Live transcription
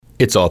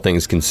It's All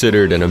Things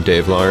Considered, and I'm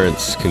Dave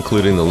Lawrence,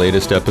 concluding the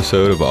latest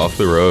episode of Off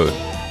the Road.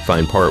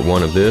 Find part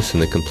 1 of this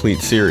and the complete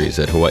series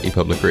at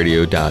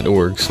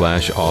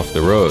hawaiipublicradio.org/off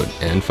the road,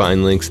 and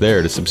find links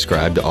there to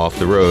subscribe to Off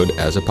the Road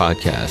as a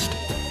podcast.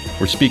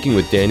 We're speaking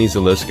with Danny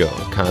Zelisko,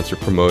 a concert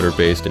promoter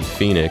based in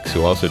Phoenix,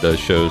 who also does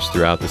shows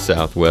throughout the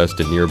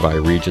Southwest and nearby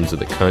regions of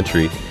the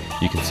country.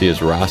 You can see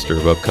his roster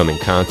of upcoming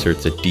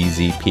concerts at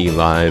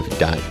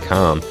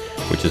dzplive.com,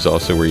 which is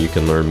also where you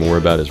can learn more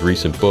about his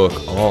recent book,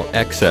 All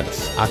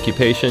Excess,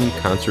 Occupation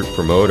Concert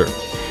Promoter.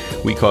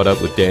 We caught up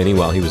with Danny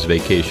while he was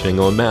vacationing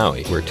on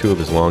Maui, where 2 of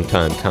his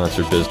longtime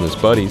concert business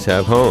buddies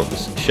have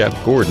homes, Shep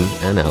Gordon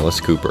and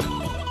Alice Cooper.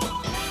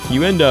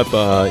 You end up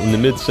in the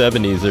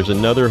mid-'70s, there's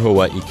another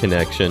Hawaii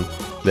connection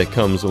that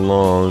comes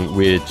along,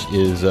 which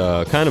is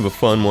kind of a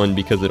fun one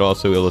because it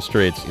also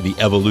illustrates the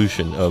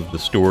evolution of the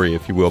story,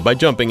 if you will, by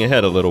jumping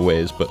ahead a little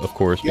ways, but of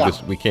course,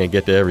 because we can't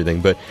get to everything.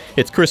 But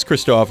it's Kris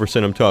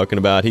Kristofferson I'm talking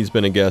about. He's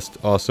been a guest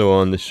also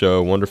on the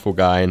show, wonderful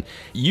guy. And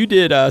you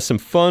did some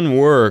fun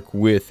work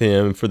with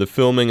him for the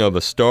filming of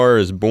A Star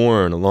is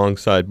Born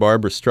alongside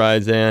Barbra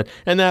Streisand,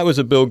 and that was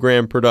a Bill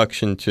Graham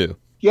production too.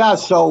 Yeah,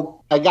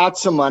 so I got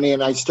some money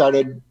and I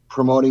started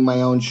promoting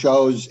my own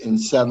shows in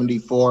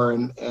 74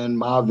 and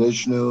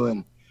Mahavishnu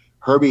and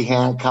Herbie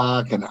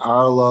Hancock and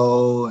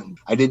Arlo, and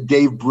I did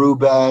Dave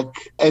Brubeck.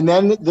 And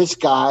then this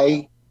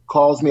guy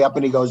calls me up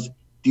and he goes,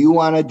 do you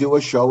want to do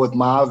a show with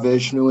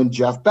Mahavishnu and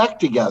Jeff Beck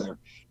together?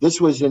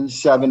 This was in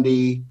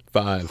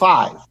 75.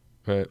 Right.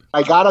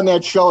 I got on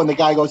that show and the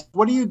guy goes,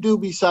 what do you do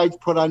besides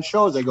put on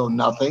shows? I go,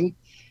 nothing.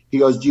 He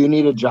goes, do you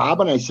need a job?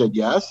 And I said,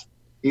 yes.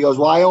 He goes,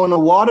 well, I own a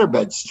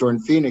waterbed store in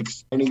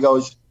Phoenix. And he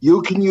goes,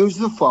 you can use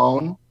the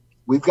phone.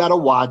 We've got a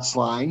Watts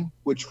line,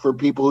 which for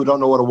people who don't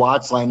know what a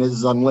Watts line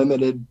is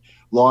unlimited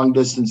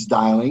long-distance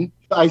dialing.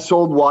 I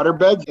sold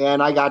waterbeds,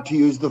 and I got to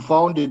use the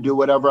phone to do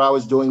whatever I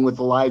was doing with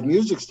the live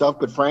music stuff.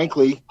 But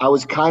frankly, I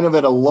was kind of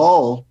at a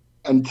lull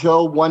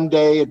until one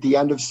day at the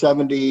end of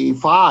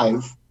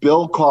 75,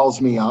 Bill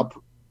calls me up.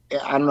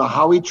 I don't know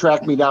how he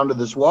tracked me down to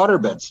this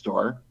waterbed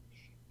store.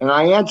 And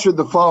I answered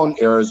the phone,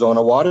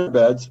 Arizona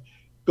Waterbeds.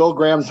 Bill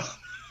Graham's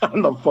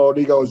on the phone.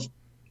 He goes,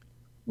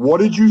 what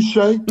did you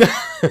say?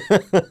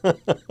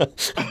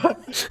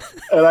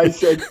 And I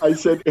said,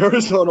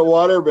 Arizona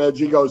Waterbeds.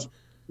 He goes,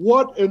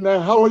 what in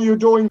the hell are you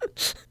doing?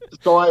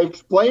 So I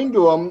explained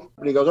to him,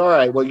 and he goes, all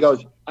right. Well, he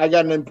goes, I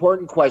got an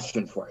important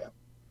question for you.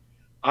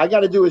 I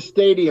got to do a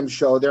stadium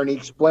show there. And he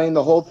explained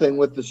the whole thing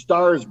with The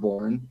Star is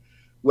Born,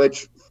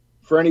 which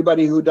for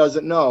anybody who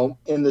doesn't know,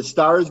 in The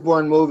Star is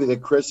Born movie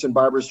that Chris and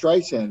Barbra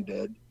Streisand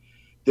did,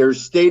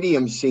 there's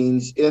stadium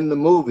scenes in the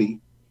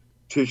movie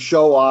to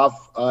show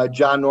off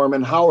John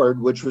Norman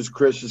Howard, which was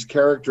Chris's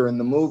character in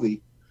the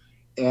movie.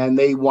 And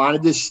they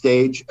wanted to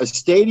stage a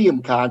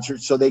stadium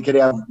concert so they could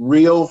have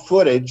real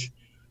footage.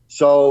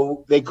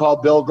 So they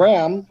called Bill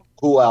Graham,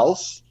 who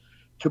else,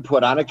 to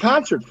put on a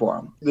concert for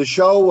him. The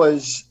show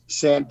was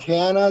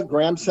Santana,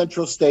 Graham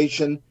Central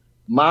Station,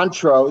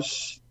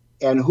 Montrose,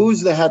 and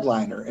who's the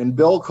headliner? And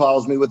Bill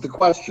calls me with the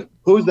question,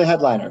 who's the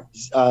headliner?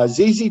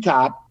 ZZ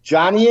Top,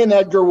 Johnny and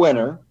Edgar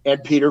Winter,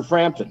 and Peter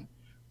Frampton.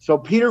 So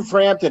Peter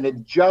Frampton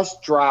had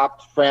just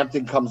dropped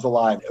Frampton Comes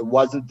Alive. It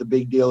wasn't the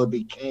big deal it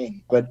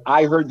became. But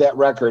I heard that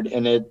record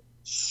and it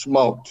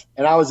smoked.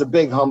 And I was a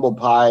big Humble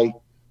Pie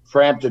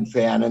Frampton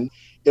fan. And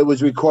it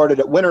was recorded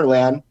at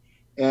Winterland.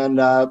 And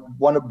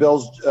one of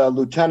Bill's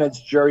lieutenants,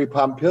 Jerry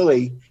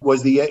Pompili,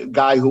 was the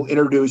guy who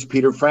introduced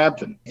Peter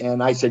Frampton.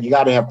 And I said, you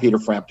got to have Peter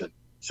Frampton.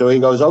 So he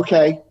goes,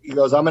 okay. He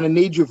goes, I'm going to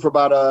need you for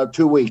about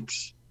 2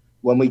 weeks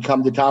when we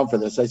come to town for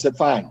this. I said,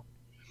 fine.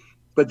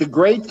 But the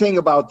great thing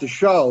about the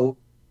show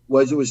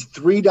was it was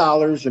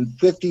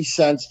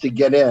 $3.50 to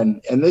get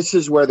in. And this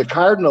is where the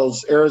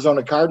Cardinals,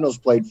 Arizona Cardinals,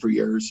 played for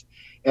years.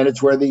 And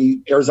it's where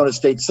the Arizona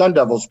State Sun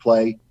Devils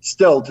play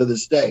still to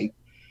this day.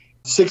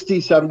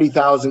 60,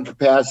 70,000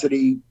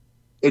 capacity.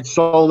 It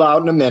sold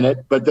out in a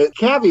minute. But the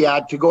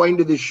caveat to going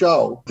to the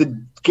show, the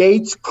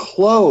gates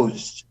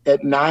closed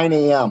at 9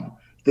 a.m.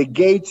 The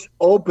gates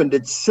opened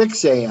at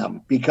 6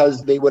 a.m.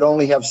 because they would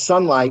only have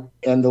sunlight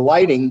and the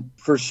lighting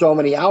for so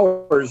many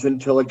hours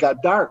until it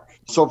got dark.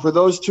 So for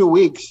those 2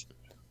 weeks,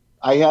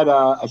 I had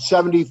a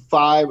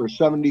 75 or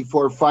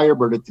 74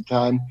 Firebird at the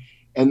time,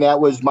 and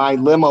that was my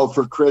limo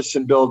for Chris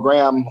and Bill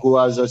Graham, who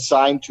I was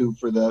assigned to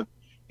for the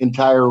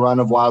entire run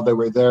of while they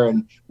were there,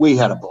 and we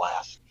had a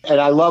blast. And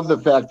I love the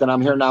fact that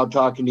I'm here now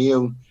talking to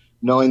you,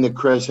 knowing that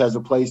Chris has a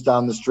place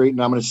down the street,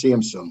 and I'm going to see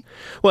him soon.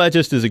 Well, that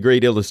just is a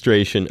great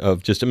illustration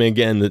of just, I mean,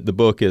 again, the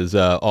book is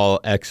All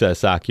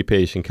Excess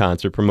Occupation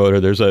Concert Promoter.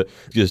 There's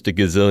just a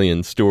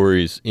gazillion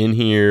stories in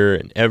here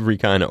and every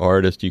kind of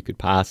artist you could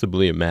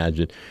possibly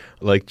imagine.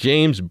 Like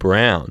James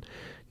Brown,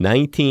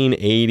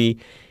 1980.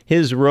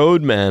 His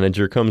road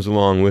manager comes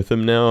along with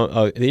him.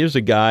 Now, here's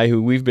a guy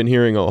who we've been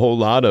hearing a whole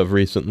lot of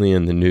recently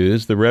in the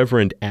news, the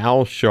Reverend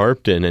Al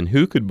Sharpton. And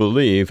who could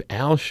believe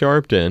Al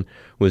Sharpton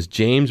was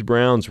James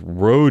Brown's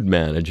road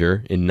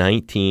manager in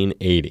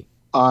 1980?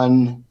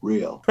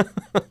 Unreal.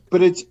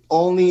 But it's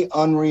only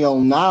unreal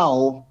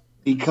now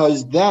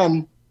because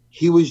then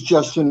he was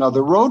just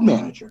another road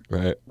manager.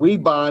 Right. We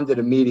bonded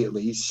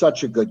immediately. He's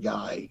such a good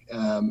guy.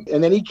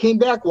 And then he came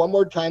back one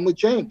more time with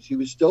James. He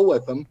was still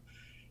with him.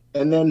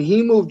 And then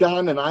he moved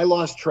on, and I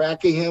lost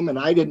track of him, and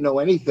I didn't know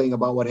anything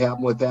about what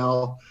happened with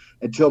Al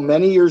until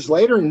many years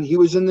later. And he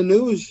was in the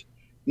news,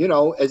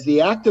 as the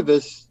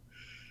activist.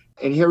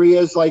 And here he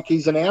is, like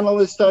he's an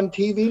analyst on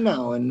TV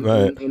now,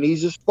 and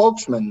he's a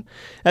spokesman.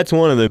 That's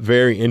one of the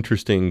very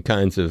interesting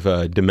kinds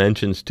of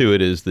dimensions to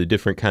it, is the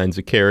different kinds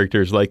of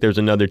characters. Like there's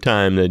another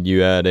time that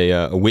you had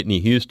a Whitney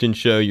Houston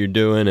show you're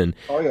doing, and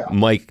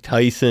Mike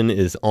Tyson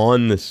is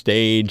on the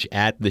stage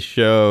at the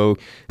show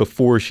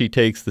before she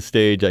takes the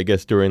stage, I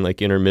guess during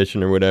like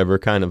intermission or whatever,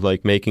 kind of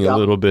like making a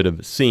little bit of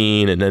a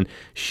scene. And then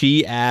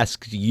she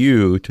asks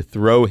you to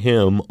throw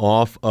him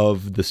off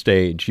of the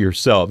stage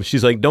yourself.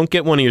 She's like, don't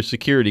get one of your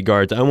security guards.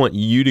 I want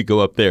you to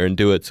go up there and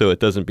do it so it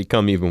doesn't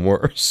become even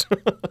worse.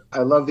 I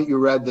love that you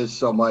read this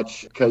so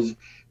much, because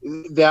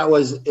that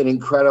was an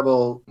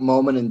incredible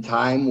moment in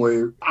time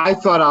where I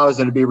thought I was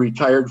going to be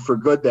retired for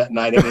good that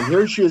night. I mean,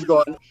 here she is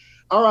going,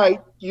 all right,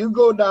 you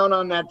go down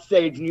on that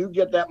stage and you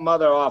get that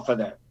mother off of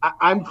there.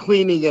 I'm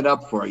cleaning it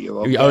up for you.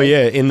 Okay? Oh,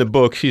 yeah. In the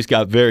book, she's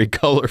got very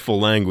colorful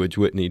language,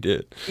 Whitney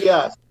did.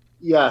 Yes.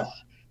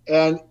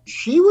 And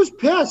she was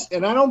pissed,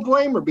 and I don't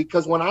blame her,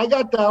 because when I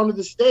got down to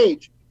the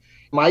stage,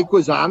 Mike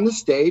was on the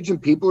stage and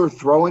people are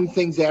throwing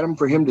things at him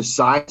for him to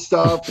sign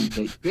stuff and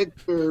take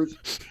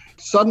pictures.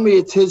 Suddenly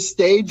it's his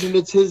stage and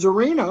it's his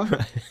arena.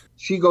 Right.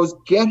 She goes,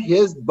 get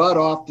his butt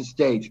off the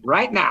stage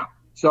right now.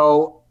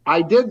 So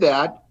I did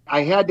that.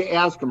 I had to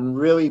ask him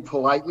really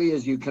politely,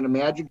 as you can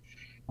imagine,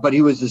 but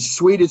he was as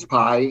sweet as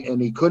pie,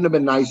 and he couldn't have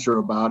been nicer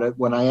about it.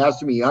 When I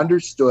asked him, he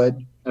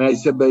understood. And I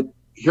said, but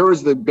here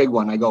was the big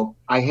one. I go,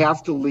 I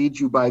have to lead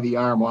you by the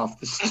arm off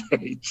the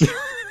stage.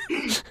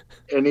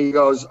 And he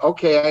goes,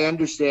 okay, I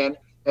understand.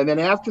 And then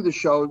after the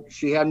show,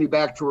 she had me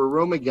back to her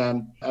room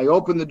again. I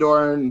opened the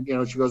door and,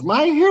 she goes,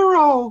 my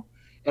hero.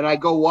 And I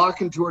go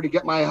walking to her to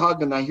get my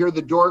hug, and I hear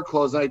the door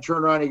close, and I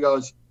turn around and he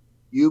goes,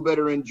 you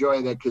better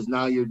enjoy that, because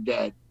now you're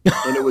dead.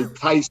 And it was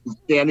Tyson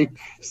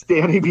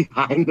standing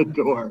behind the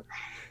door.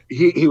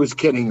 He was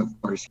kidding, of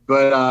course,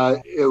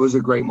 but it was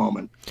a great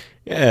moment.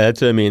 Yeah,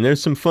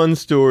 there's some fun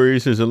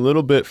stories. There's a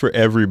little bit for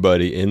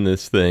everybody in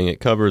this thing. It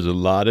covers a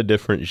lot of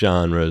different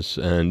genres.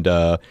 And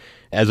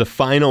as a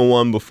final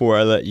one before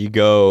I let you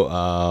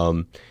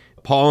go,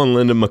 Paul and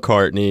Linda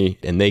McCartney,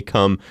 and they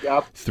come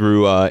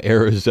through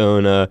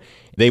Arizona.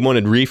 They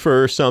wanted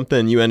reefer or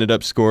something. You ended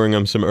up scoring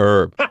them some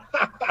herb.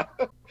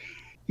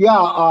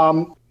 Got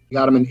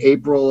them in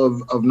April of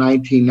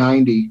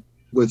 1990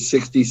 with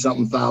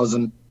 60-something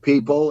thousand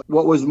people.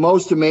 What was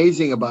most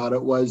amazing about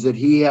it was that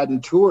he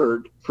hadn't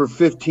toured for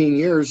 15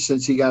 years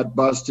since he got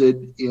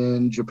busted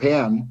in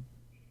Japan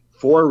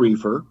for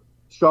reefer.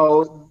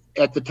 So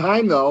at the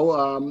time,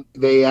 though,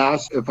 they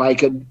asked if I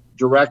could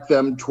direct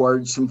them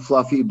towards some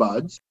fluffy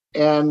buds.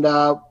 And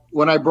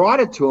when I brought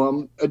it to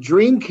him, a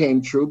dream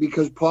came true,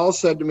 because Paul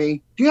said to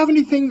me, do you have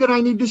anything that I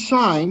need to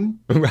sign?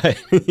 Right.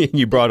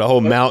 You brought a whole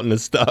mountain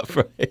of stuff,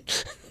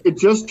 right? It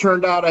just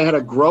turned out I had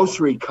a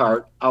grocery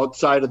cart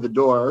outside of the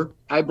door.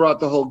 I brought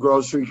the whole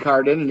grocery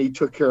cart in, and he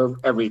took care of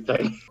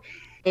everything.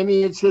 And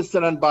he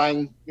insisted on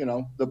buying,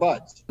 the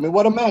buds. I mean,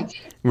 what a mensch.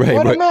 Right.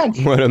 What a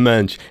mensch. What a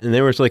mensch. And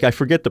there was I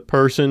forget the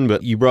person,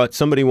 but you brought,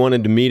 somebody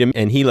wanted to meet him,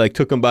 and he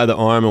took him by the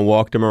arm and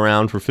walked him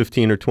around for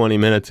 15 or 20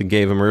 minutes and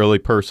gave him really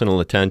personal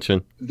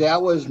attention.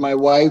 That was my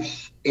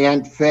wife's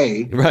Aunt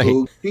Faye.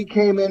 Right. She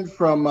came in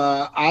from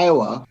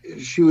Iowa.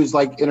 She was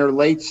in her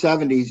late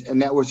 70s,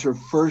 and that was her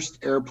first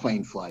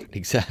airplane flight.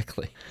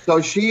 Exactly.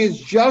 So she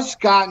has just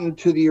gotten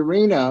to the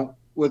arena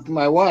with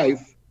my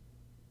wife,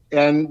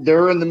 and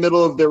they're in the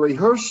middle of their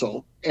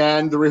rehearsal,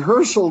 and the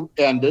rehearsal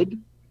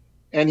ended,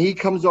 and he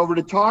comes over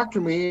to talk to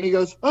me, and he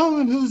goes,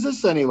 oh, and who's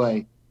this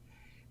anyway?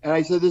 And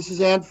I said, this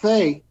is Aunt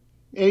Faye.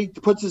 And he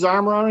puts his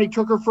arm around her, and he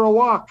took her for a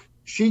walk.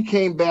 She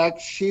came back.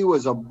 She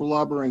was a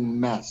blubbering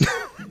mess.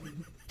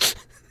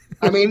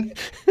 I mean,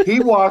 he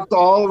walked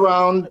all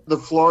around the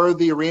floor of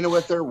the arena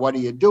with her. What are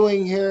you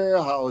doing here?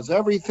 How's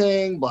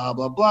everything? Blah,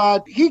 blah,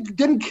 blah. He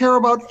didn't care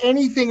about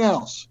anything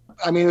else.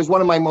 I mean, it was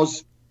one of my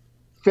most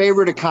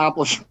favorite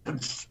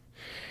accomplishments.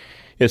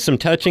 There's some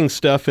touching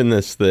stuff in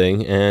this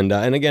thing, and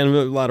again,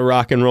 a lot of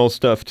rock and roll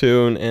stuff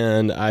too,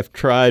 and I've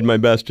tried my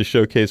best to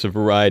showcase a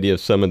variety of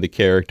some of the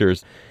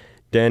characters.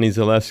 Danny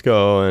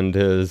Zalesko and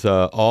his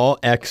All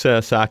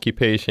Excess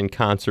Occupation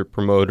concert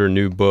promoter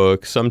new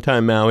book,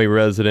 sometime Maui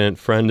resident,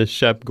 friend of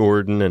Shep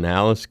Gordon and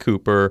Alice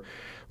Cooper,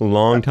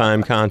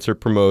 longtime concert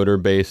promoter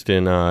based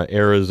in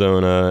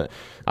Arizona.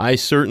 I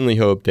certainly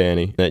hope,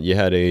 Danny, that you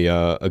had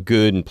a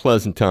good and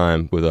pleasant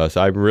time with us.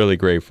 I'm really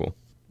grateful.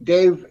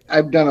 Dave,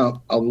 I've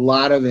done a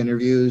lot of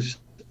interviews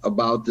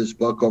about this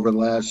book over the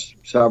last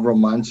several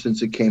months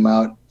since it came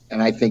out,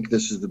 and I think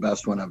this is the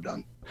best one I've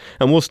done.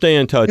 And we'll stay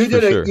in touch for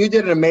sure. You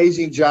did an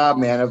amazing job,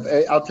 man.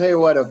 I'll tell you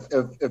what,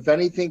 if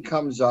anything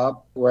comes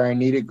up where I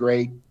need a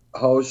great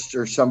host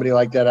or somebody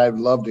like that, I'd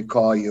love to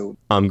call you.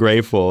 I'm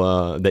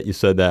grateful that you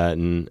said that,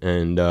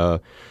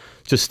 and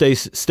just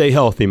stay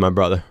healthy, my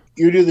brother.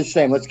 You do the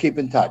same. Let's keep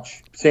in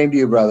touch. Same to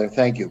you, brother.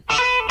 Thank you.